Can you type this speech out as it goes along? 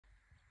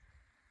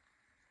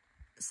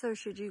So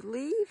should you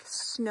leave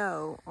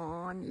snow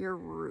on your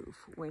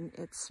roof when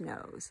it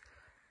snows?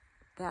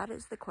 That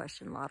is the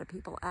question a lot of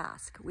people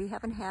ask. We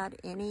haven't had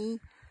any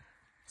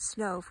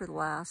snow for the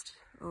last,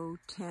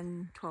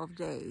 10, 12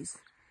 days.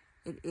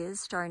 It is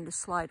starting to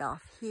slide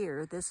off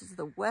here. This is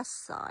the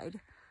west side.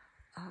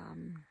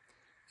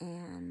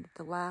 And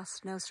the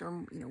last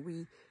snowstorm,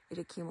 it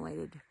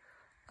accumulated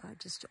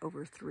just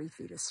over 3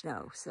 feet of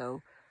snow.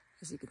 So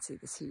as you can see,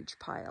 this huge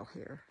pile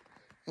here.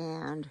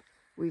 And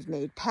we've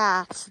made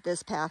paths.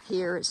 This path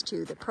here is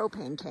to the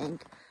propane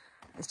tank.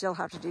 I still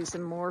have to do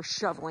some more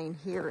shoveling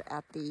here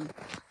at the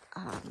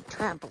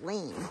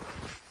trampoline.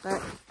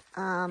 But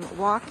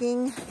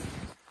walking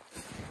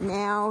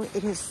now,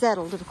 it has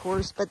settled, of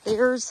course, but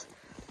there's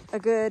a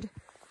good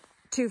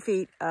 2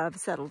 feet of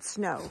settled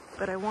snow.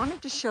 But I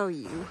wanted to show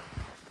you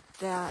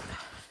that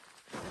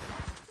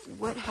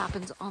what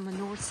happens on the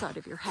north side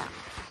of your house,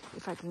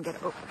 if I can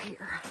get over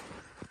here.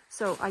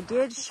 So I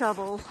did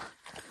shovel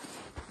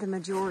the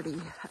majority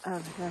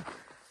of the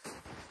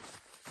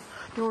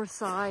north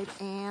side,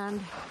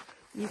 and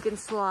you can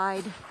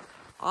slide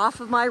off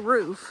of my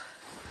roof.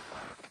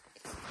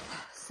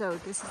 So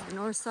this is the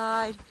north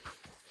side.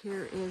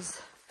 Here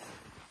is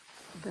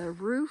the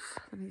roof.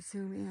 Let me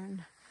zoom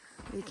in.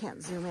 You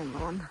can't zoom in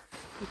while I'm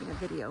taking a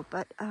video,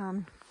 but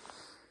a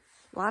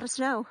lot of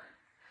snow.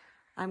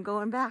 I'm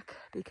going back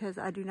because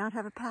I do not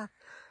have a path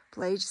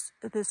placed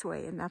this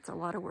way, and that's a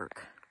lot of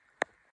work.